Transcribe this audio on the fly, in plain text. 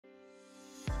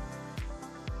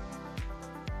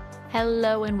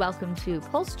Hello and welcome to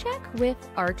Pulse Check with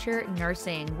Archer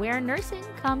Nursing, where nursing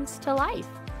comes to life.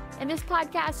 In this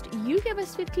podcast, you give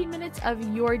us 15 minutes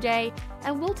of your day,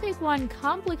 and we'll take one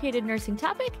complicated nursing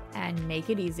topic and make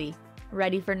it easy.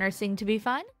 Ready for nursing to be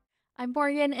fun? I'm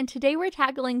Morgan, and today we're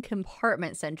tackling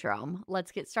compartment syndrome.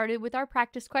 Let's get started with our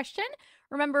practice question.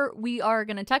 Remember, we are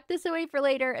going to tuck this away for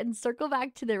later and circle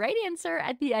back to the right answer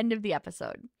at the end of the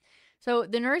episode. So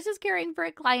the nurse is caring for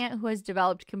a client who has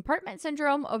developed compartment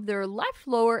syndrome of their left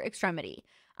lower extremity.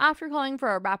 After calling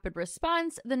for a rapid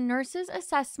response, the nurse's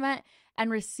assessment, and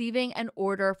receiving an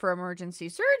order for emergency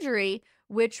surgery,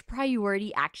 which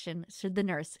priority action should the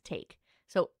nurse take?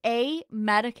 So A,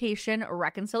 medication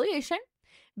reconciliation.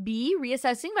 B,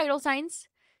 reassessing vital signs.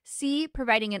 C,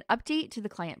 providing an update to the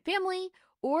client family.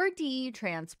 Or D,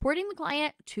 transporting the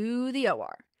client to the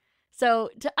OR. So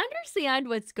to understand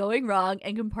what's going wrong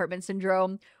in compartment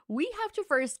syndrome, we have to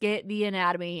first get the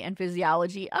anatomy and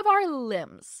physiology of our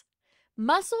limbs.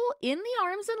 Muscle in the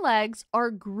arms and legs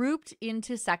are grouped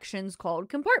into sections called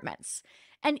compartments,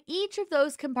 and each of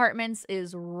those compartments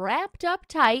is wrapped up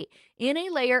tight in a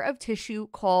layer of tissue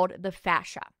called the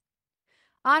fascia.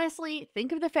 Honestly,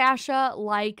 think of the fascia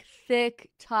like thick,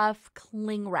 tough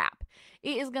cling wrap.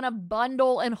 It is going to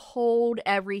bundle and hold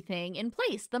everything in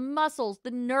place, the muscles, the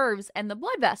nerves, and the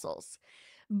blood vessels.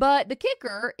 But the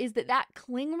kicker is that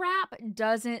cling wrap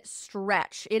doesn't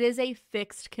stretch. It is a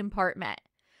fixed compartment.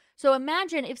 So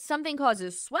imagine if something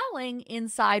causes swelling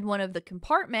inside one of the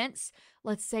compartments,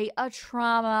 let's say a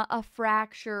trauma, a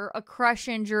fracture, a crush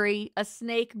injury, a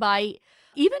snake bite,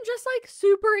 even just like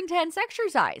super intense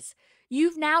exercise.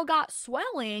 You've now got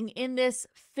swelling in this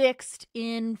fixed,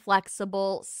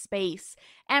 inflexible space,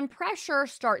 and pressure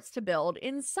starts to build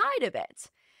inside of it.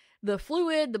 The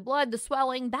fluid, the blood, the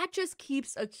swelling, that just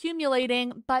keeps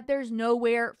accumulating, but there's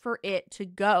nowhere for it to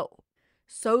go.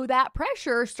 So that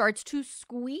pressure starts to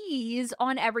squeeze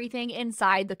on everything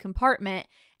inside the compartment,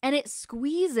 and it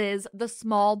squeezes the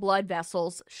small blood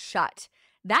vessels shut.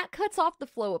 That cuts off the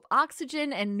flow of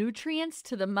oxygen and nutrients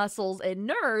to the muscles and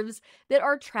nerves that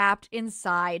are trapped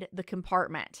inside the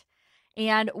compartment.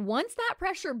 And once that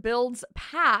pressure builds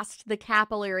past the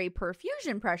capillary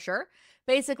perfusion pressure,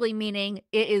 basically meaning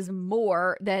it is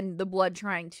more than the blood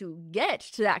trying to get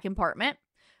to that compartment,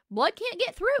 blood can't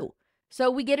get through.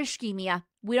 So we get ischemia.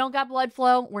 We don't got blood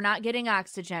flow. We're not getting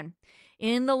oxygen.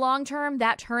 In the long term,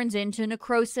 that turns into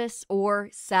necrosis or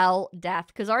cell death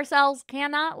because our cells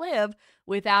cannot live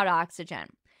without oxygen.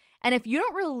 And if you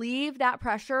don't relieve that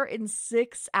pressure in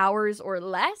 6 hours or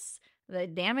less, the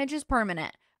damage is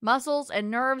permanent. Muscles and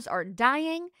nerves are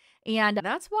dying, and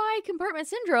that's why compartment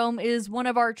syndrome is one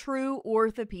of our true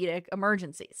orthopedic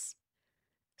emergencies.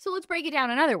 So let's break it down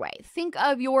another way. Think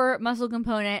of your muscle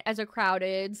component as a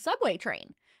crowded subway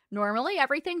train. Normally,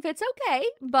 everything fits okay,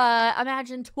 but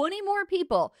imagine 20 more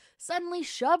people suddenly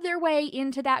shove their way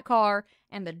into that car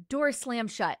and the door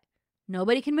slams shut.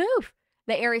 Nobody can move.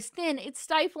 The air is thin, it's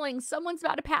stifling, someone's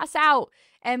about to pass out,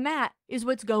 and that is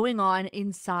what's going on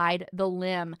inside the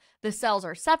limb. The cells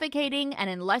are suffocating, and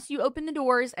unless you open the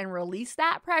doors and release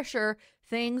that pressure,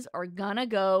 things are gonna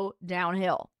go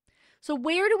downhill. So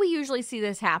where do we usually see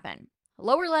this happen?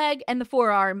 Lower leg and the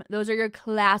forearm, those are your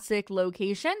classic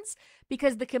locations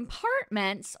because the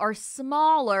compartments are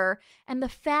smaller and the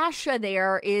fascia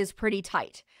there is pretty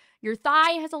tight. Your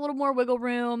thigh has a little more wiggle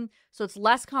room, so it's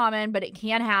less common, but it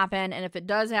can happen. And if it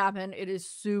does happen, it is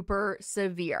super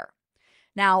severe.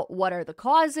 Now, what are the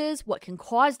causes? What can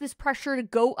cause this pressure to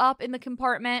go up in the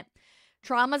compartment?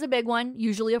 Trauma is a big one,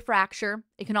 usually a fracture.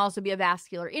 It can also be a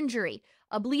vascular injury,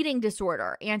 a bleeding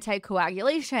disorder,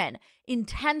 anticoagulation,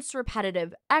 intense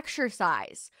repetitive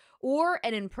exercise, or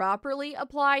an improperly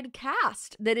applied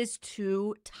cast that is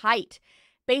too tight.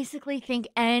 Basically, think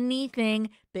anything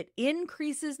that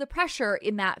increases the pressure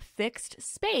in that fixed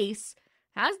space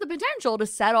has the potential to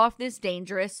set off this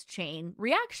dangerous chain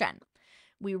reaction.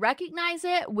 We recognize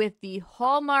it with the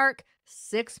hallmark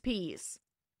 6 Ps.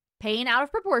 Pain out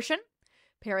of proportion,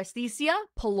 paresthesia,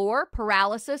 pallor,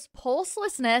 paralysis,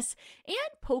 pulselessness, and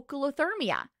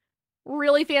poikilothermia.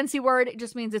 Really fancy word, it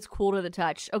just means it's cool to the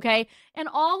touch, okay? And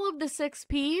all of the 6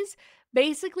 Ps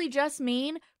basically just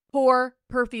mean poor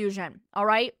perfusion, all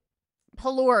right?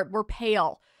 Pallor, we're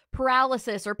pale.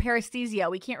 Paralysis or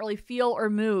paresthesia, we can't really feel or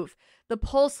move. The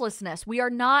pulselessness, we are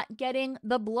not getting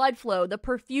the blood flow, the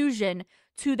perfusion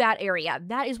to that area.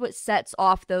 That is what sets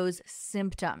off those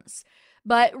symptoms.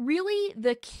 But really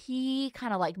the key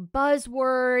kind of like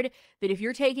buzzword that if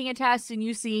you're taking a test and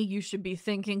you see you should be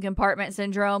thinking compartment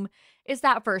syndrome is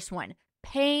that first one,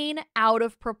 pain out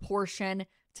of proportion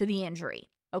to the injury.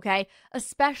 Okay,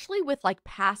 especially with like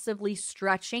passively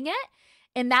stretching it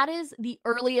And that is the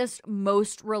earliest,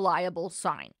 most reliable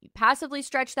sign. You passively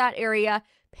stretch that area,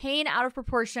 pain out of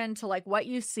proportion to like what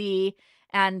you see,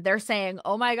 and they're saying,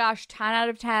 oh my gosh, 10 out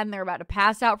of 10, they're about to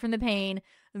pass out from the pain.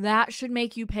 That should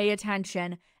make you pay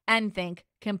attention and think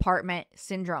compartment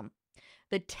syndrome.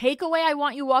 The takeaway I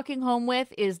want you walking home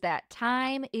with is that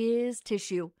time is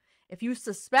tissue. If you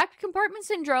suspect compartment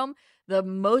syndrome, the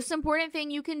most important thing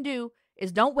you can do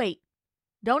is don't wait.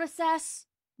 Don't assess.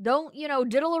 Don't,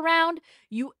 diddle around.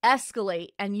 You escalate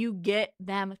and you get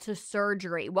them to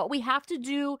surgery. What we have to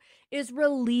do is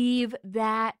relieve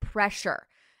that pressure.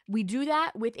 We do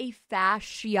that with a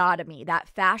fasciotomy. That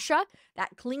fascia,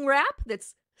 that cling wrap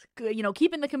that's,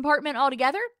 keeping the compartment all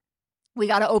together. We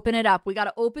got to open it up. We got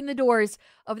to open the doors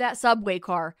of that subway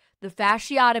car. The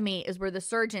fasciotomy is where the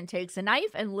surgeon takes a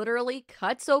knife and literally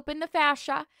cuts open the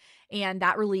fascia, and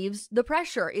that relieves the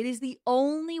pressure. It is the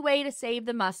only way to save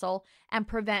the muscle and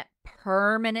prevent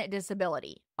permanent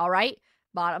disability. All right?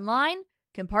 Bottom line,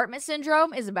 compartment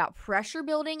syndrome is about pressure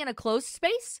building in a closed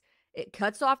space. It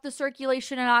cuts off the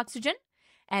circulation and oxygen,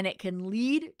 and it can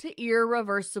lead to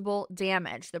irreversible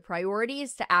damage. The priority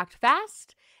is to act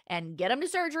fast and get them to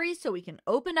surgery so we can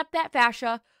open up that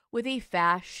fascia with a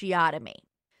fasciotomy.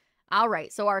 All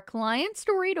right, so our client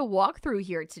story to walk through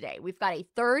here today. We've got a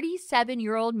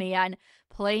 37-year-old man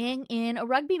playing in a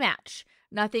rugby match.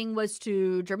 Nothing was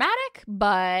too dramatic,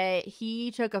 but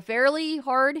he took a fairly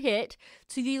hard hit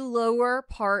to the lower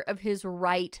part of his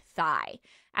right thigh.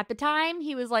 At the time,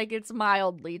 he was like, it's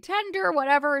mildly tender,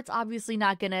 whatever. It's obviously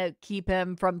not going to keep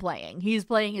him from playing. He's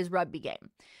playing his rugby game.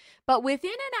 But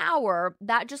within an hour,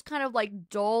 that just kind of like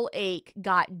dull ache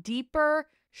got deeper,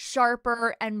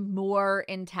 sharper, and more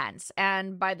intense.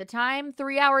 And by the time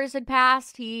 3 hours had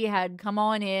passed, he had come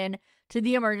on in to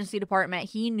the emergency department.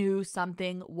 He knew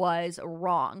something was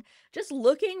wrong. Just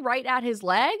looking right at his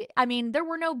leg, I mean, there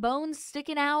were no bones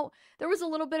sticking out. There was a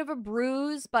little bit of a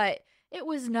bruise, but it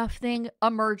was nothing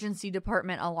emergency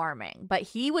department alarming. But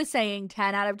he was saying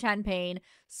 10 out of 10 pain,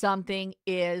 something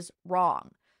is wrong.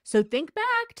 So think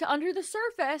back to under the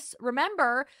surface.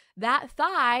 Remember, that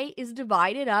thigh is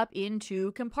divided up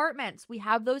into compartments. We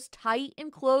have those tight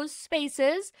enclosed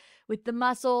spaces with the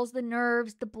muscles, the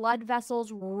nerves, the blood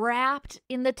vessels wrapped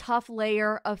in the tough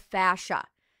layer of fascia.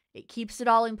 It keeps it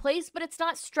all in place, but it's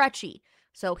not stretchy.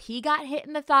 So he got hit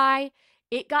in the thigh.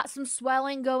 It got some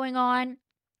swelling going on.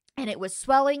 And it was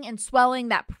swelling and swelling.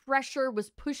 That pressure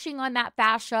was pushing on that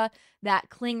fascia, that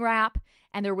cling wrap,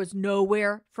 and there was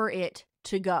nowhere for it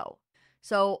to go.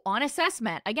 So on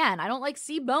assessment, again, I don't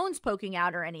see bones poking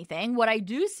out or anything. What I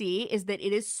do see is that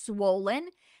it is swollen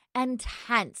and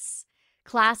tense.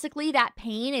 Classically, that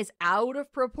pain is out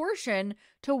of proportion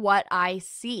to what I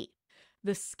see.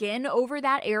 The skin over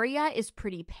that area is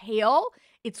pretty pale.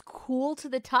 It's cool to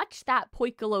the touch, that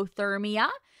poikilothermia.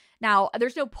 Now,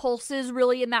 there's no pulses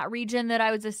really in that region that I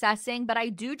was assessing, but I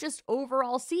do just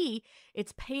overall see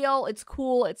it's pale, it's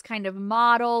cool, it's kind of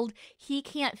mottled. He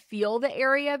can't feel the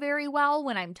area very well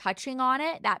when I'm touching on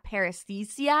it, that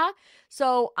paresthesia.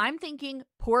 So I'm thinking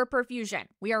poor perfusion.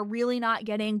 We are really not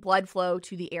getting blood flow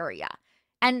to the area.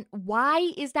 And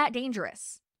why is that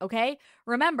dangerous? Okay,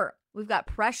 remember, we've got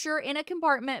pressure in a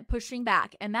compartment pushing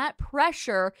back, and that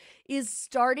pressure is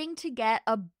starting to get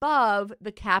above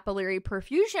the capillary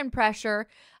perfusion pressure,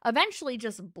 eventually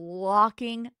just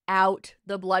blocking out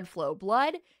the blood flow.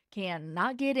 Blood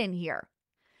cannot get in here.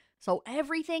 So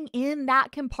everything in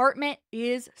that compartment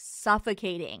is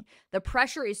suffocating. The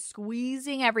pressure is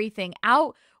squeezing everything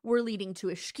out. We're leading to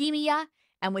ischemia.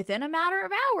 And within a matter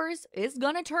of hours, it's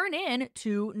going to turn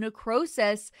into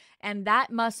necrosis, and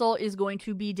that muscle is going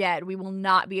to be dead. We will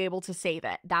not be able to save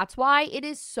it. That's why it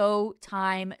is so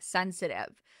time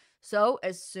sensitive. So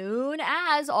as soon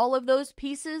as all of those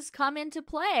pieces come into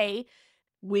play,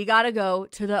 we got to go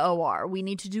to the OR. We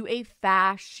need to do a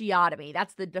fasciotomy.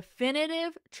 That's the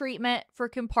definitive treatment for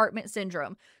compartment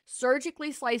syndrome.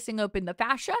 Surgically slicing open the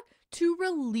fascia to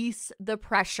release the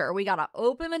pressure. We got to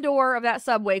open the door of that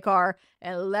subway car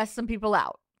and let some people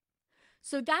out.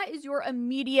 So that is your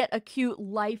immediate acute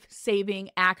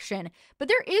life-saving action. But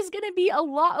there is going to be a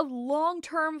lot of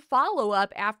long-term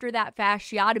follow-up after that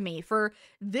fasciotomy. For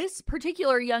this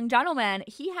particular young gentleman,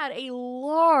 he had a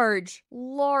large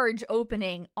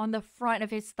opening on the front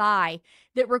of his thigh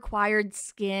that required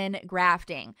skin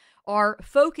grafting. Our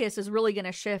focus is really going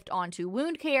to shift onto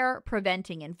wound care,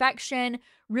 preventing infection,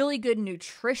 really good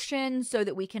nutrition so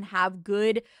that we can have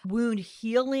good wound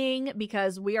healing,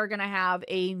 because we are going to have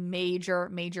a major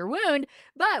wound,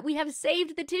 but we have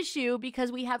saved the tissue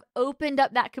because we have opened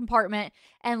up that compartment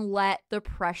and let the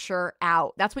pressure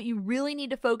out. That's what you really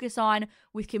need to focus on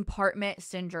with compartment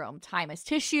syndrome. Time is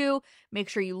tissue. Make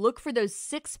sure you look for those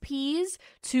 6 P's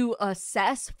to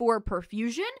assess for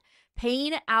perfusion.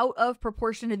 Pain out of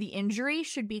proportion to the injury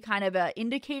should be kind of an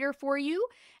indicator for you,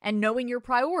 and knowing your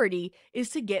priority is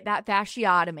to get that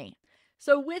fasciotomy.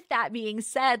 So with that being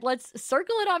said, let's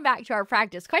circle it on back to our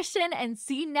practice question and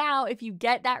see now if you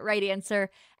get that right answer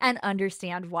and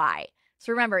understand why.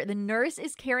 So remember, the nurse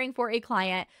is caring for a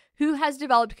client who has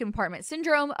developed compartment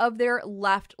syndrome of their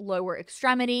left lower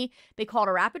extremity. They called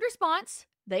a rapid response,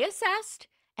 they assessed,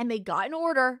 and they got an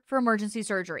order for emergency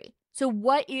surgery. So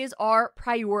what is our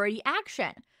priority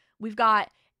action? We've got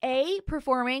A,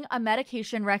 performing a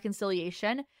medication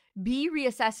reconciliation, B,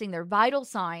 reassessing their vital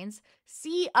signs,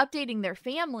 C, updating their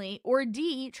family, or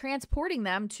D, transporting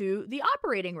them to the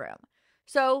operating room.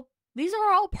 So these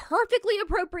are all perfectly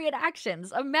appropriate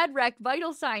actions. A med rec,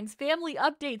 vital signs, family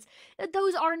updates.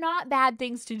 Those are not bad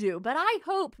things to do, but I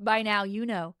hope by now you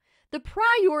know the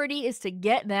priority is to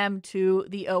get them to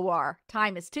the OR.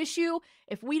 Time is tissue.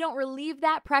 If we don't relieve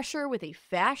that pressure with a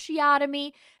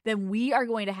fasciotomy, then we are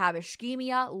going to have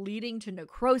ischemia leading to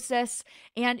necrosis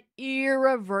and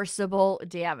irreversible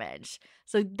damage.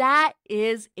 So that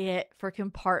is it for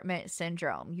compartment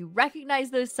syndrome. You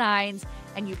recognize those signs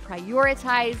and you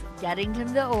prioritize getting to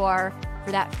the OR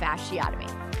for that fasciotomy.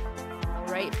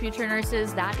 All right, future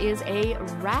nurses, that is a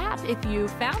wrap. If you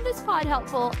found this pod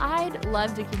helpful, I'd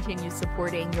love to continue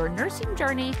supporting your nursing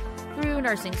journey through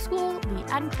nursing school, the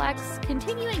NCLEX,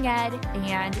 continuing ed,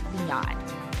 and beyond.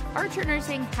 Archer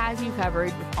Nursing has you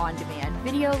covered with on-demand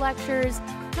video lectures,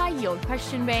 high-yield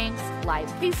question banks,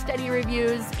 live case study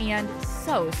reviews, and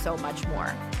so much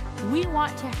more. We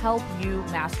want to help you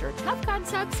master tough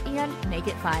concepts and make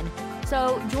it fun.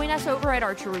 So join us over at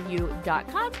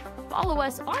archerreview.com. Follow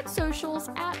us on socials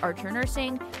at Archer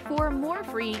Nursing for more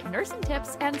free nursing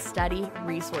tips and study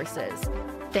resources.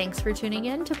 Thanks for tuning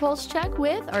in to Pulse Check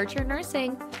with Archer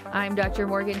Nursing. I'm Dr.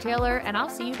 Morgan Taylor, and I'll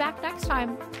see you back next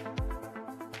time.